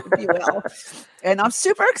 if you will. And I'm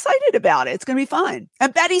super excited about it. It's going to be fun,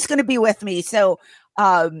 and Betty's going to be with me, so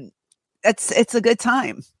it's a good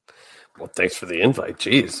time. Well, thanks for the invite.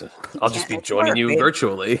 Jeez, I'll just be joining you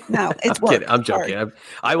virtually. No, it's I'm kidding. I'm joking.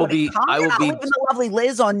 I will be living the lovely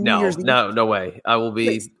Liz on New Year's Eve. No way. I will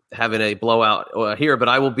be having a blowout here, but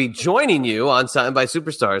I will be joining you on Signed by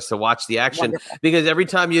Superstars to watch the action. Wonderful. Because every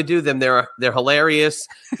time you do them, they're hilarious.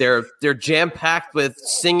 They're jam packed with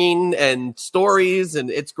singing and stories,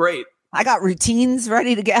 and it's great. I got routines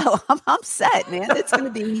ready to go. I'm set, man. It's going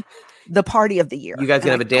to be the party of the year. You guys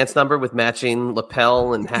gonna have a dance number with matching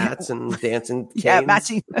lapel and hats and dancing canes? Yeah,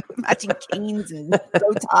 matching canes and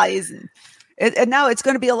bow ties. And no, it's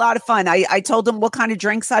going to be a lot of fun. I told them what kind of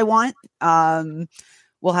drinks I want.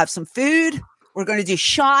 We'll have some food. We're going to do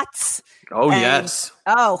shots. Oh, yes.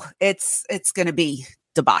 Oh, it's going to be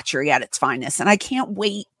debauchery at its finest. And I can't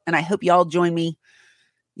wait. And I hope y'all join me.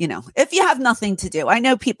 You know, if you have nothing to do, I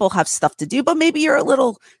know people have stuff to do, but maybe you're a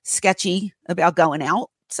little sketchy about going out.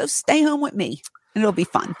 So stay home with me and it'll be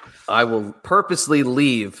fun. I will purposely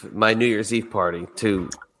leave my New Year's Eve party to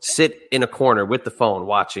sit in a corner with the phone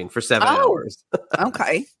watching for 7 hours.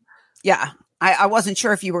 Okay. Yeah. I wasn't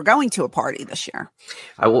sure if you were going to a party this year.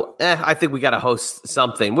 I will. I think we got to host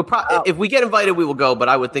something. We'll if we get invited, we will go, but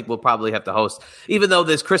I would think we'll probably have to host, even though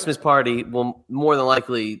this Christmas party will more than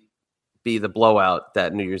likely be the blowout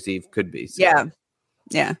that New Year's Eve could be. So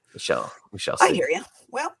yeah. We shall see. I hear you.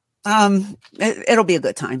 Well, it'll be a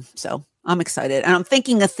good time. So I'm excited. And I'm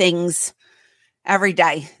thinking of things every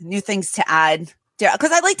day, new things to add.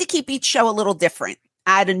 Because I like to keep each show a little different,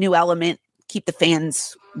 add a new element, keep the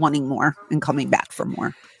fans wanting more and coming back for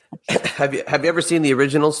more. Have you ever seen the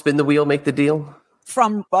original Spin the Wheel, Make the Deal?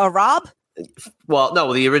 From Rob? Well,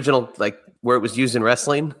 no, the original, like where it was used in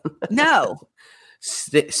wrestling. No.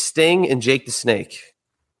 Sting and Jake the Snake.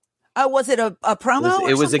 Oh, was it a promo?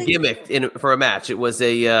 It was a gimmick for a match. It was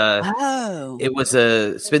a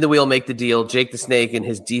Spin the Wheel, Make the Deal. Jake the Snake in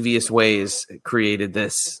his devious ways created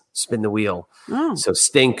this Spin the Wheel. Oh. So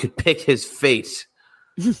Sting could pick his fate.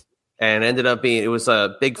 And ended up being, it was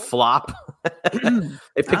a big flop.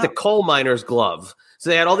 They picked a coal miner's glove. So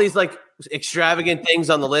they had all these like extravagant things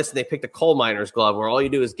on the list, and they picked a coal miner's glove, where all you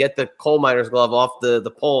do is get the coal miner's glove off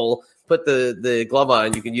the pole, put the glove on,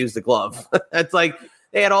 and you can use the glove. It's like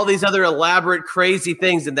they had all these other elaborate, crazy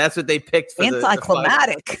things, and that's what they picked for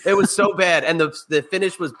anticlimactic. It was so bad, and the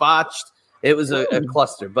finish was botched. It was a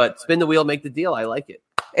cluster. But Spin the Wheel, Make the Deal. I like it.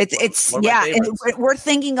 It's yeah, and we're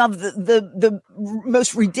thinking of the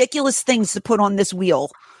most ridiculous things to put on this wheel.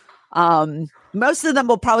 Most of them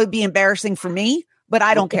will probably be embarrassing for me, but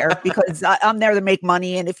I don't care because I'm there to make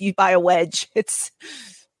money. And if you buy a wedge,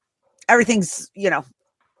 everything's,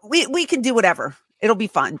 we can do whatever. It'll be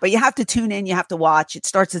fun, but you have to tune in. You have to watch. It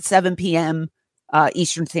starts at 7 p.m.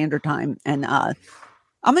 Eastern Standard Time. And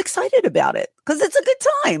I'm excited about it because it's a good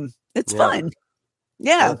time. It's fun.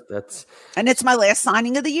 Yeah. And it's my last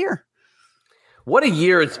signing of the year. What a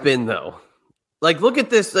year it's been, though. Like, look at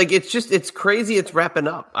this. Like, it's crazy. It's wrapping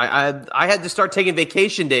up. I had to start taking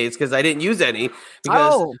vacation days because I didn't use any,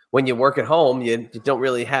 because when you work at home, you don't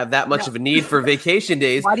really have that much of a need for vacation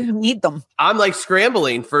days. Why do you need them? I'm like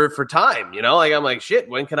scrambling for time, like I'm like, shit,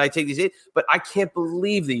 when can I take these days? But I can't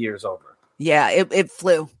believe the year's over. Yeah, it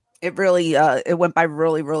flew. It really, it went by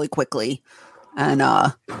really, really quickly. And,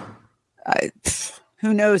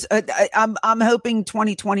 who knows? I'm hoping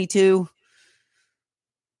 2022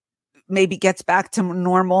 maybe gets back to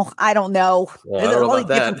normal. I don't know. Well, There's all these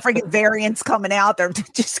different friggin' variants coming out. They're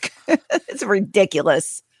just it's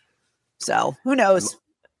ridiculous. So who knows?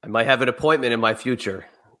 I might have an appointment in my future,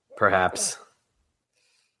 perhaps.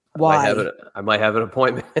 Why? I might have an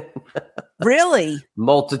appointment. Really?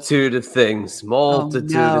 Multitude of things. Of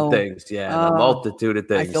things. Yeah, a multitude of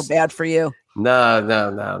things. I feel bad for you.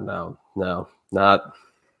 No. Not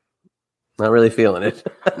really feeling it.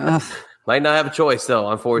 Might not have a choice, though,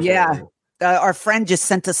 unfortunately. Yeah. Our friend just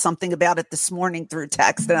sent us something about it this morning through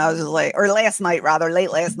text, and I was like, or last night, rather,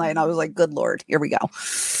 late last night, and I was like, "Good Lord, here we go."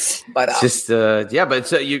 But just but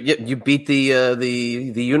so you beat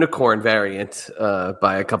the unicorn variant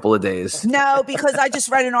by a couple of days. No, because I just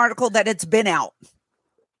read an article that it's been out.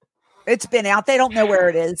 It's been out. They don't know where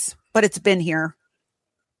it is, but it's been here.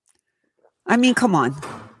 I mean, come on.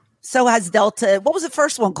 So has Delta. What was the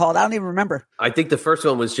first one called? I don't even remember. I think the first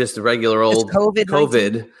one was just the regular old COVID.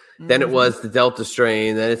 Mm-hmm. Then it was the Delta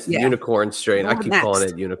strain. Then it's the unicorn strain. I keep calling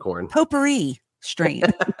it unicorn. Potpourri strain.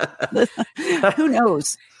 Who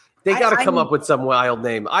knows? They got to come up with some wild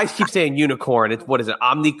name. I keep saying unicorn. It's what is it?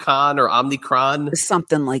 Omnicon or Omicron?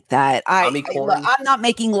 Something like that. I'm not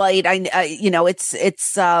making light. But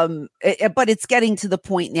it's getting to the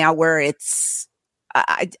point now where it's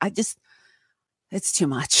too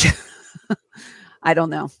much. I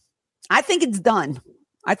don't know. I think it's done.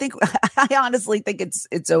 I honestly think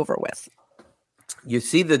it's over with. You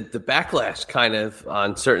see the backlash kind of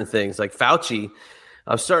on certain things like Fauci.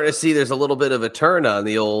 I'm starting to see there's a little bit of a turn on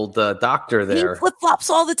the old doctor there. He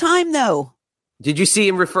flip-flops all the time, though. Did you see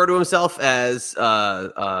him refer to himself as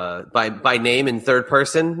by name in third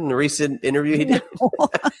person in a recent interview he did?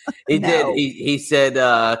 He did. He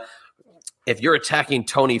said, if you're attacking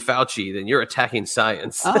Tony Fauci, then you're attacking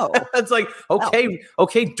science. Oh. It's like, okay,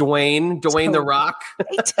 Dwayne Tony. The Rock.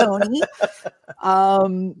 Hey, Tony.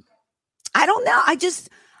 I don't know.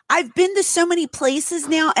 I've been to so many places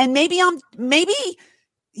now, and maybe I'm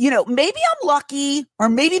lucky, or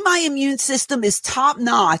maybe my immune system is top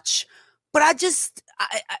notch, but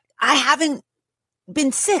I haven't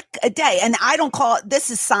been sick a day, and I don't call it, this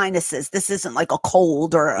is sinuses. This isn't like a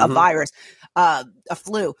cold or a virus, a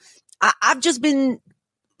flu. I've just been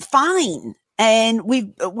fine, and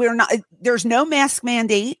we're not, there's no mask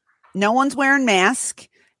mandate. No one's wearing mask.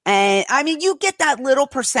 And I mean, you get that little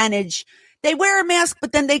percentage. They wear a mask,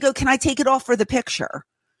 but then they go, "Can I take it off for the picture?"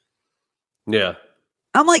 Yeah.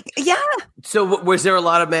 I'm like, yeah. So was there a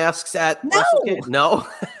lot of masks at WrestleCade? No.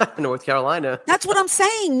 North Carolina. That's what I'm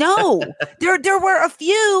saying. No, there were a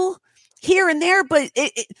few here and there, but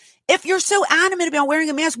if you're so adamant about wearing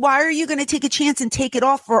a mask, why are you going to take a chance and take it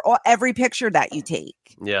off for every picture that you take?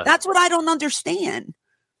 Yeah. That's what I don't understand.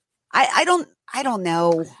 I don't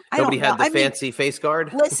know. Nobody had the fancy face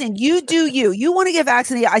guard. Listen, you do you. You want to get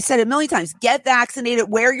vaccinated. I said it a million times. Get vaccinated.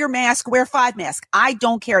 Wear your mask. Wear 5 masks. I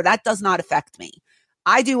don't care. That does not affect me.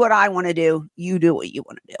 I do what I want to do. You do what you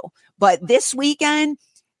want to do. But this weekend,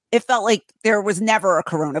 it felt like there was never a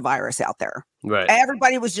coronavirus out there. Right.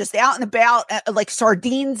 Everybody was just out and about like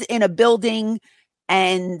sardines in a building.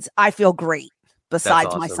 And I feel great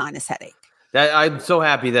besides my sinus headache. I'm so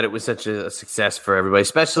happy that it was such a success for everybody,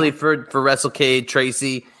 especially for WrestleCade.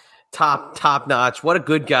 Tracy, top notch. What a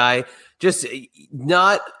good guy. Just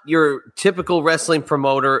not your typical wrestling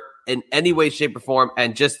promoter in any way, shape, or form,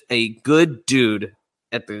 and just a good dude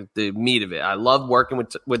at the meat of it. I love working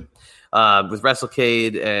with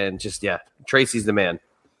WrestleCade, and just Tracy's the man.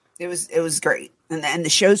 It was great, and the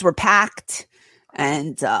shows were packed,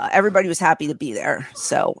 and everybody was happy to be there.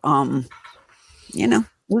 So,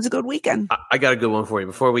 it was a good weekend. I got a good one for you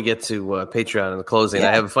before we get to Patreon and the closing.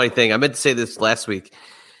 Yeah. I have a funny thing. I meant to say this last week.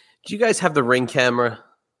 Do you guys have the Ring camera?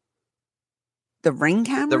 The Ring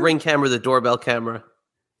camera? The Ring camera, the doorbell camera.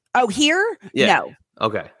 Oh, here? Yeah. No.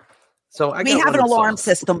 Okay. So we have an alarm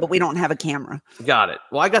system, but we don't have a camera. Got it.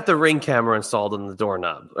 Well, I got the Ring camera installed on the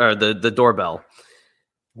doorknob or the doorbell.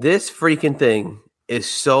 This freaking thing is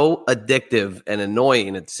so addictive and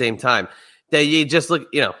annoying at the same time that you just look,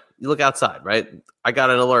 you look outside, right? I got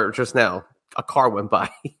an alert just now. A car went by.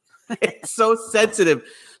 It's so sensitive.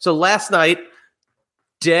 So last night,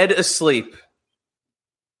 dead asleep.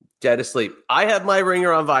 I have my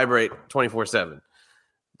ringer on vibrate 24/7.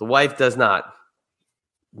 The wife does not.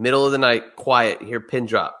 Middle of the night, quiet, hear pin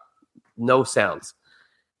drop. No sounds.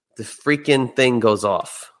 The freaking thing goes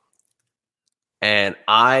off. And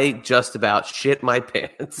I just about shit my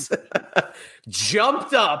pants.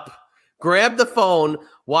 Jumped up, grabbed the phone,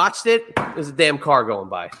 watched it. There's a damn car going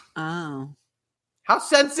by. Oh. How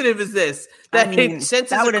sensitive is this? That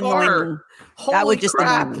senses a car. Holy that would just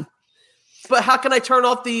crap. annoy me. But how can I turn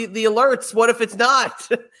off the alerts? What if it's not?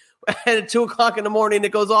 And at 2:00 in the morning,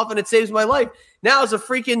 it goes off and it saves my life. Now it's a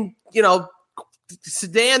freaking,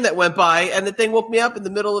 sedan that went by and the thing woke me up in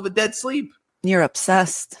the middle of a dead sleep. You're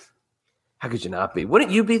obsessed. How could you not be?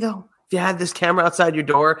 Wouldn't you be, though? If you had this camera outside your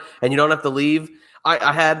door and you don't have to leave.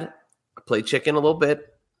 I played chicken a little bit.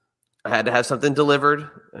 I had to have something delivered.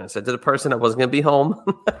 And I said to the person I wasn't going to be home.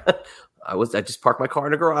 I just parked my car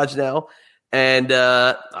in the garage now. And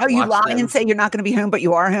you lie and say you're not going to be home, but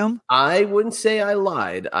you are home? I wouldn't say I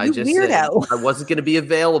lied. I just weirdo. said I wasn't going to be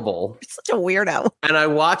available. You're such a weirdo. And I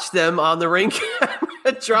watched them on the ring camera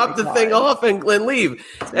drop the thing off and leave.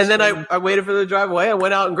 And then I waited for them to drive away. I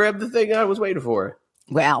went out and grabbed the thing I was waiting for.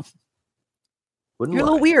 Wow. You're a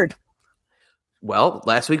little weird. Well,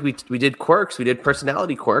 last week we did quirks. We did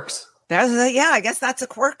personality quirks. I guess that's a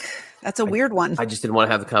quirk. That's a weird one. I just didn't want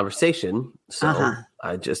to have the conversation. So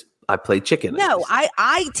I played chicken. No,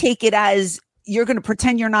 I take it as you're going to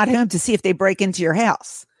pretend you're not home to see if they break into your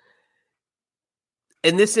house.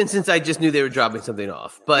 In this instance, I just knew they were dropping something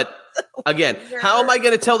off. But again, how am I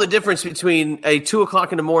going to tell the difference between a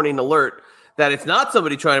 2:00 in the morning alert that it's not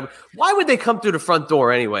somebody trying to... Why would they come through the front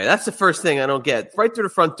door anyway? That's the first thing I don't get. Right through the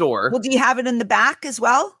front door. Well, do you have it in the back as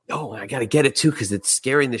well? Oh, I got to get it too because it's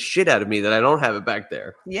scaring the shit out of me that I don't have it back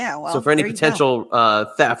there. Yeah, well, so for any potential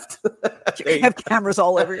theft... you have cameras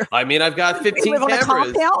all over your... I mean, I've got 15 you live cameras. On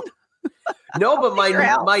a compound? No, but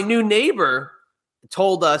my new neighbor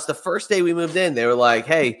told us the first day we moved in, they were like,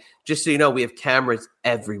 hey, just so you know, we have cameras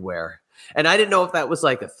everywhere. And I didn't know if that was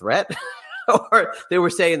like a threat or they were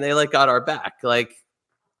saying they like got our back. Like,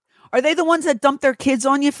 are they the ones that dumped their kids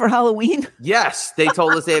on you for Halloween? Yes, they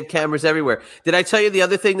told us they have cameras everywhere. Did I tell you the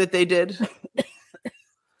other thing that they did?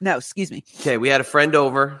 No, excuse me. Okay, we had a friend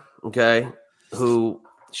over, who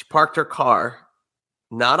she parked her car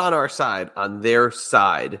not on our side, on their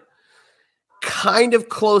side, kind of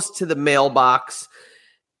close to the mailbox.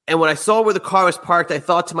 And when I saw where the car was parked, I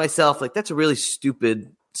thought to myself, like, that's a really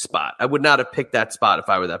stupid spot. I would not have picked that spot if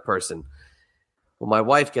I were that person. Well, my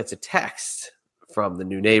wife gets a text from the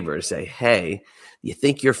new neighbor to say, hey, you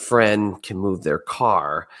think your friend can move their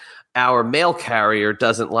car? Our mail carrier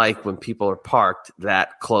doesn't like when people are parked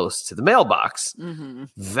that close to the mailbox. Mm-hmm.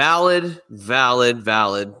 Valid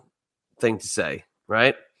thing to say,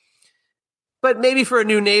 right? But maybe for a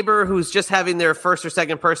new neighbor who's just having their first or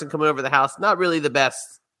second person coming over the house, not really the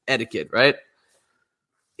best etiquette, right?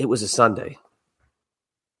 It was a Sunday.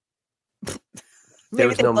 There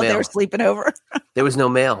was no mail. They were sleeping over. There was no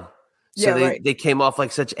mail. So yeah, they came off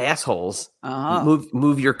like such assholes. Uh-huh.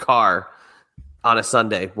 Move your car on a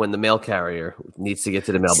Sunday when the mail carrier needs to get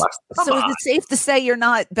to the mailbox. So is it safe to say you're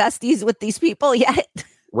not besties with these people yet?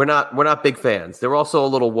 We're not big fans. They're also a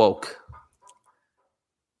little woke.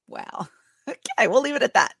 Wow. Okay, we'll leave it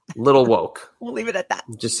at that. Little woke. We'll leave it at that.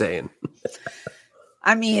 Just saying.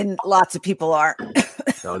 I mean, lots of people are.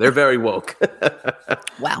 No, they're very woke.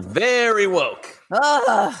 Wow. Very woke.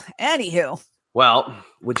 Anywho. Well,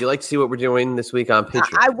 would you like to see what we're doing this week on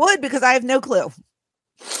Patreon? I would, because I have no clue.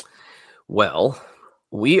 Well,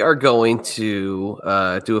 we are going to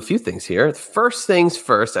do a few things here. First things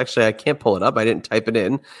first. Actually, I can't pull it up. I didn't type it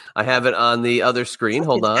in. I have it on the other screen.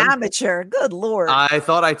 Hold on. Amateur. Good Lord. I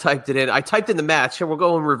thought I typed it in. I typed in the match. Here, we'll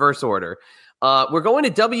go in reverse order. We're going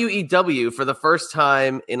to WEW for the first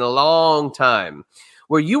time in a long time,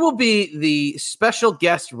 where you will be the special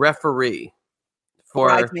guest referee for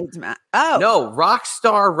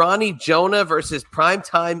Rockstar Ronnie Jonah versus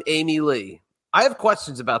Primetime Amy Lee. I have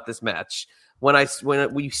questions about this match when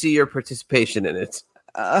we see your participation in it.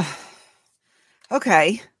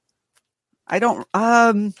 Okay. I don't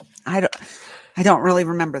really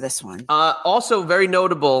remember this one. Also very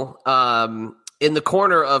notable, in the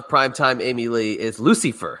corner of Primetime Amy Lee is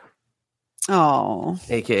Lucifer. Oh.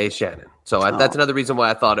 AKA Shannon. So that's another reason why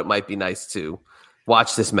I thought it might be nice to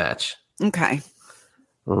watch this match. Okay.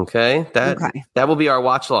 That will be our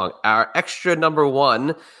watch long. Our extra number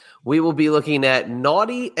one, we will be looking at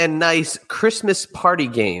Naughty and Nice Christmas party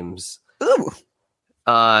games. Ooh.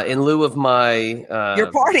 In lieu of my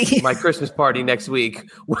your party, my Christmas party next week.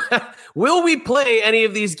 Will we play any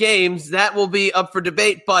of these games? That will be up for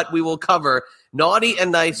debate, but we will cover Naughty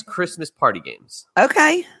and Nice Christmas party games.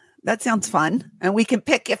 Okay, that sounds fun, and we can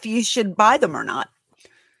pick if you should buy them or not.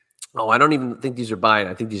 Oh, I don't even think these are buying.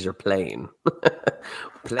 I think these are playing.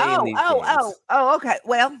 Okay.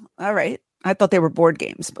 Well, all right. I thought they were board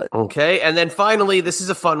games, but okay. And then finally, this is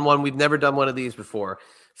a fun one. We've never done one of these before.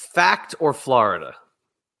 Fact or Florida?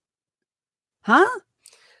 Huh?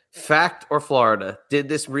 Fact or Florida? Did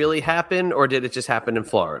this really happen, or did it just happen in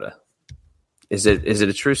Florida? Is it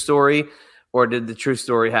a true story, or did the true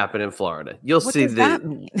story happen in Florida? You'll see that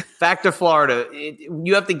mean? Fact or Florida.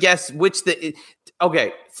 You have to guess which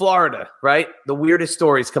okay, Florida, right? The weirdest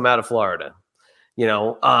stories come out of Florida.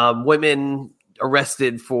 Women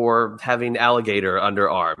arrested for having alligator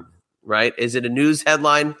underarm, right? Is it a news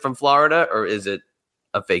headline from Florida or is it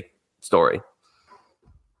a fake story?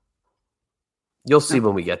 You'll see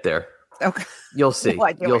when we get there. Okay. You'll see.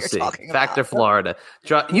 You'll see. Factor Florida.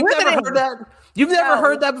 You've never heard that? You've never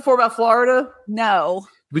heard that before about Florida? No.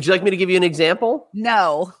 Would you like me to give you an example?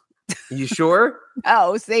 No. Are you sure?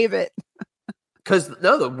 No, save it. Because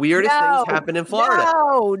the weirdest things happen in Florida.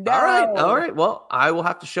 No. All right. Well, I will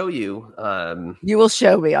have to show you. You will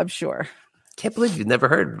show me, I'm sure. Can't believe you've never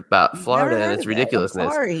heard about Florida and its ridiculousness.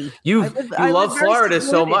 I'm sorry. You love Florida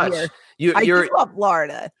so much. I do love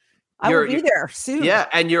Florida. I will be there soon. Yeah,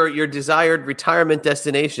 and your desired retirement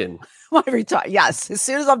destination. Yes. As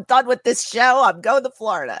soon as I'm done with this show, I'm going to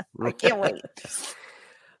Florida. I can't wait.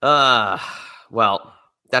 Well,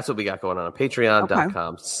 that's what we got going on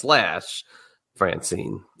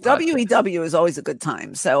patreon.com/Francine. WEW is always a good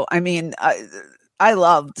time. So, I mean, I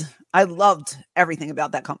loved everything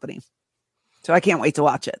about that company. So I can't wait to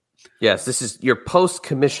watch it. Yes, this is your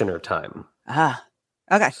post-commissioner time.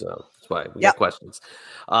 Okay. So that's why we got questions.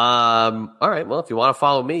 All right. Well, if you want to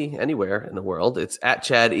follow me anywhere in the world, it's at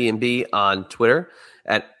ChadEMB on Twitter.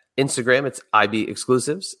 At Instagram, it's IB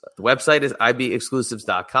Exclusives. The website is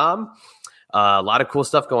ibexclusives.com. A lot of cool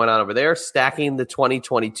stuff going on over there. Stacking the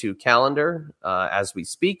 2022 calendar as we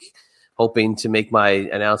speak. Hoping to make my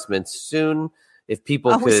announcements soon. If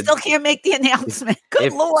people could, we still can't make the announcement.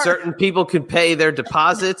 Good Lord. Certain people could pay their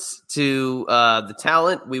deposits to the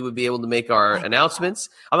talent, we would be able to make our announcements.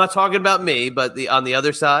 I'm not talking about me, but on the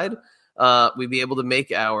other side, we'd be able to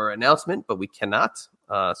make our announcement, but we cannot.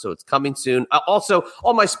 So it's coming soon. Also,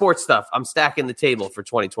 all my sports stuff, I'm stacking the table for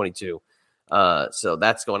 2022. So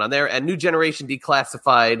that's going on there. And New Generation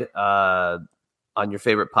Declassified on your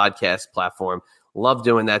favorite podcast platform. Love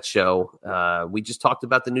doing that show. We just talked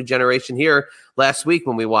about the New Generation here last week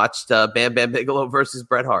when we watched Bam Bam Bigelow versus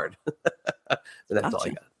Bret Hart. That's all I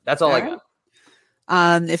got. That's all I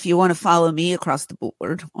got. If you want to follow me across the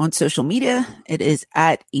board on social media, it is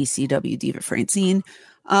at ECW Diva Francine.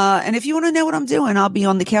 And if you want to know what I'm doing, I'll be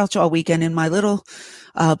on the couch all weekend in my little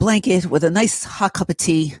blanket with a nice hot cup of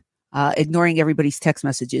tea, ignoring everybody's text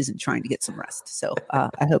messages and trying to get some rest. So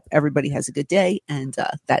I hope everybody has a good day. And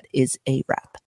that is a wrap.